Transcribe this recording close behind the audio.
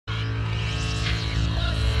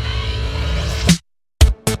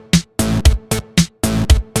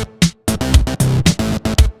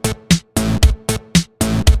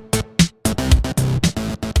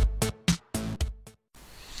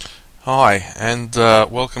Hi, and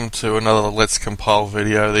welcome to another Let's Compile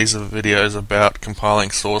video. These are videos about compiling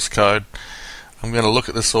source code. I'm going to look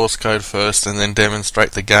at the source code first and then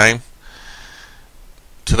demonstrate the game.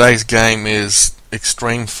 Today's game is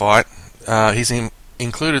Xtreme Fight. He's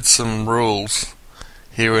included some rules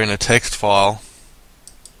here in a text file,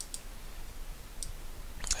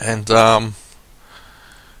 and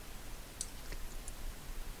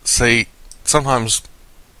see, sometimes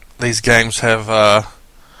these games have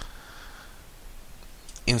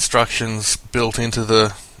instructions built into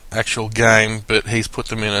the actual game, but he's put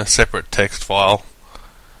them in a separate text file,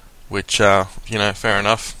 which, fair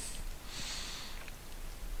enough.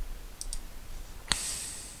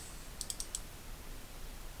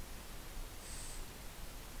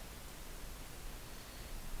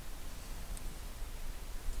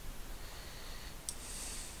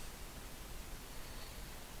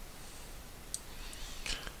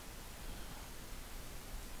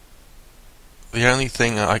 The only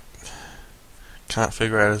thing I can't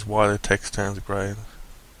figure out is why the text turns grey.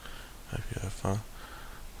 Hope you have fun.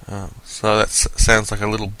 So that sounds like a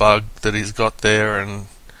little bug that he's got there, and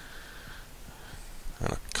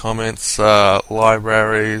comments,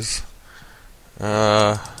 libraries,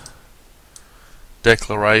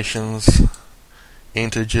 declarations,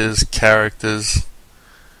 integers, characters,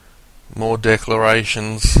 more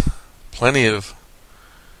declarations, plenty of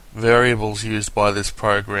variables used by this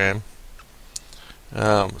program.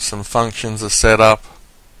 Some functions are set up.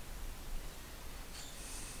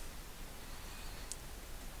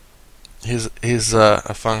 Here's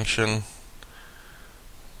a function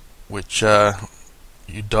which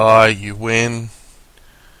you die, you win,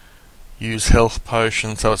 use health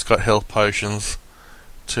potions, so it's got health potions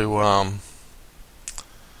to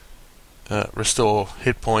restore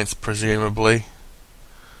hit points, presumably.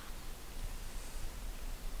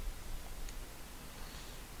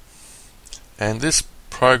 And this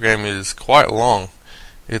program is quite long.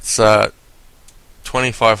 It's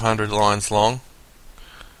 2,500 lines long,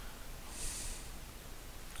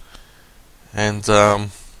 and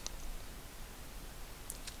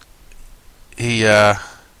he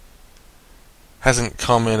hasn't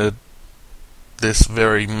commented this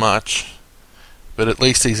very much, but at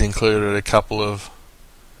least he's included a couple of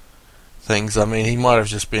things. I mean, he might have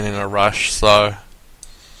just been in a rush, so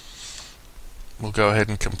we'll go ahead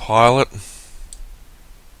and compile it.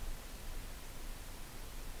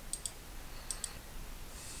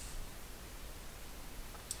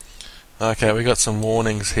 Okay, we got some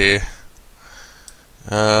warnings here.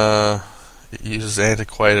 It uses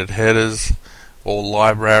antiquated headers, or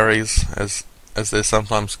libraries, as they're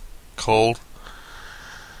sometimes called.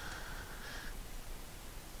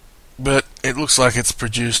 But it looks like it's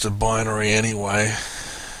produced a binary anyway.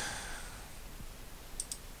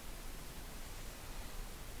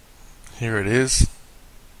 Here it is.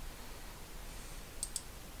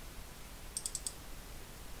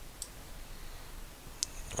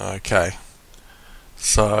 Okay,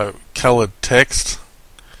 so colored text,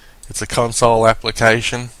 it's a console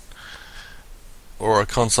application or a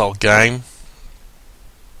console game.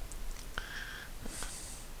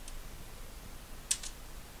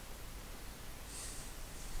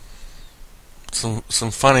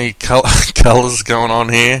 Some funny colors going on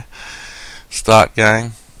here. Start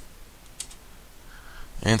game.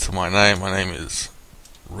 Enter my name. My name is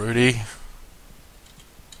Rudy.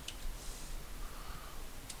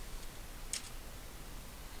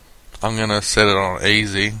 I'm gonna set it on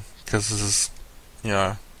easy because this is,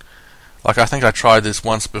 like, I think I tried this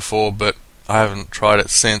once before, but I haven't tried it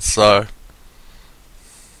since. So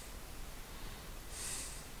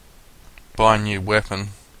buy a new weapon.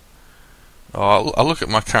 I'll look at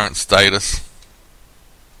my current status.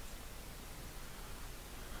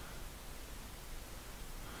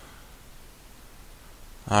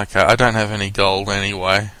 Okay, I don't have any gold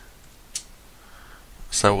anyway,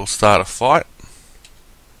 so we'll start a fight.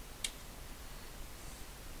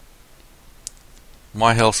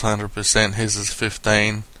 My health's 100%, his is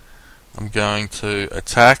 15. I'm going to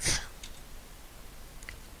attack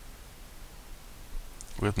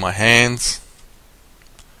with my hands.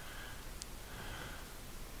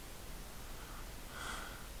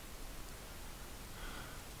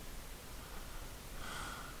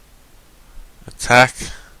 Attack.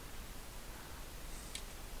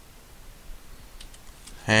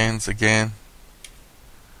 Hands again.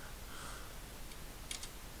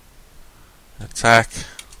 Attack.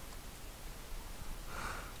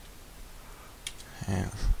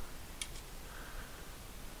 Hands.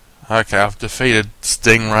 Okay, I've defeated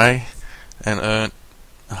Stingray and earned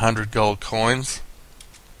 100 gold coins.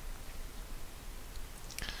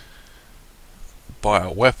 Buy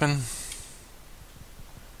a weapon.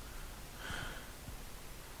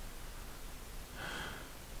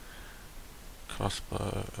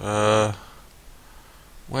 Crossbow.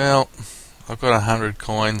 Well, I've got 100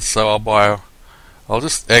 coins, so I'll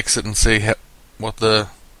just exit and see how much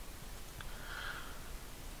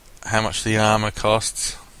the armor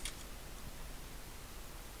costs.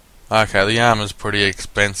 Okay, the armor's pretty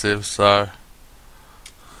expensive, so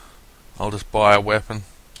I'll just buy a weapon.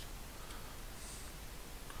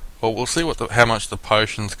 Well, we'll see how much the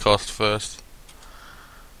potions cost first.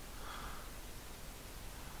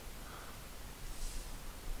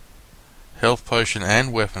 Health potion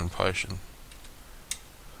and weapon potion.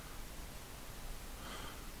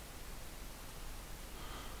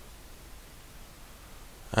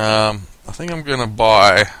 I think I'm gonna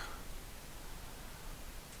buy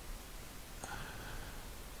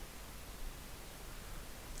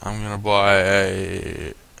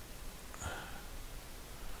a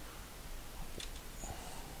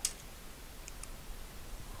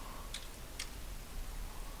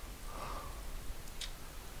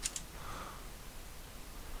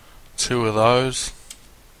two of those.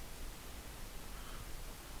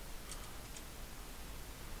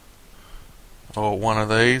 Or one of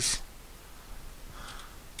these.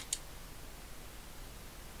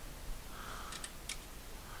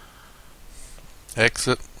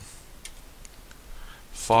 Exit.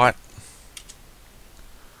 Fight.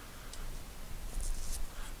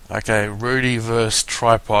 Okay, Rudy versus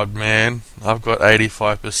Tripod Man. I've got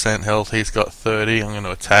 85% health, he's got 30. I'm going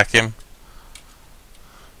to attack him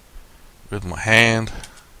with my hand.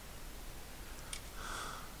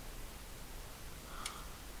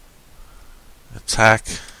 Attack.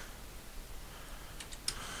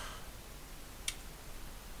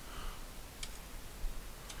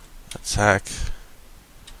 Attack.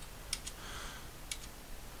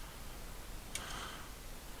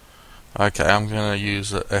 Okay, I'm going to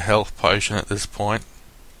use a health potion at this point.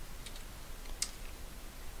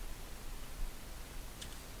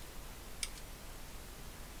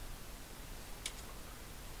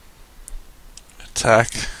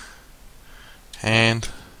 Attack. Hand.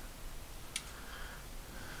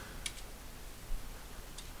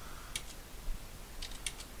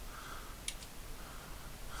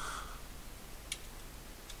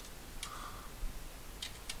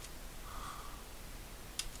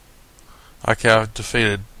 Okay, I've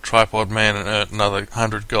defeated Tripod Man and earned another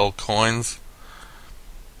 100 gold coins.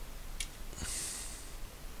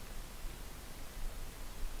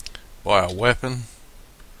 Buy a weapon.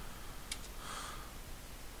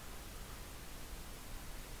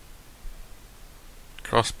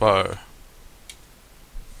 Crossbow.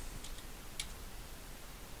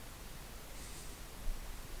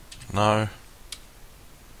 No.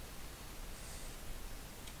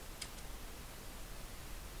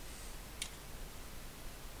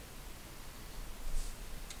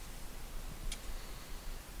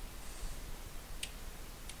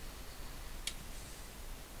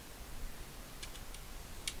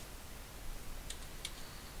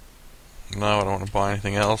 No, I don't want to buy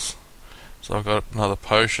anything else. So I've got another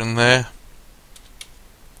potion there.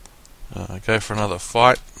 Go for another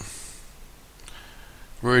fight.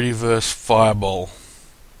 Rudy vs. Fireball.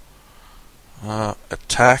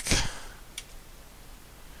 Attack.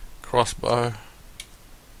 Crossbow.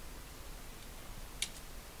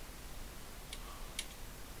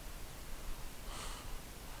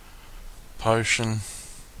 Potion.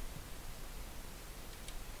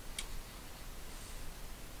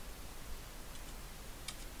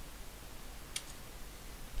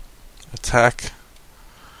 Attack.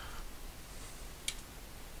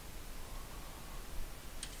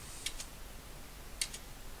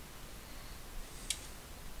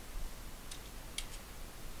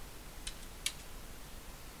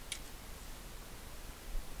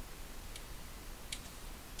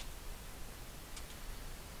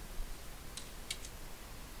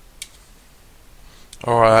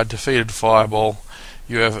 Alright, I defeated Fireball.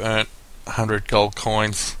 You have earned 100 gold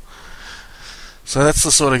coins. So that's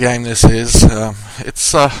the sort of game this is.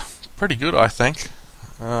 It's pretty good, I think.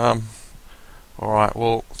 Alright,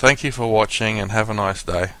 well, thank you for watching and have a nice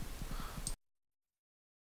day.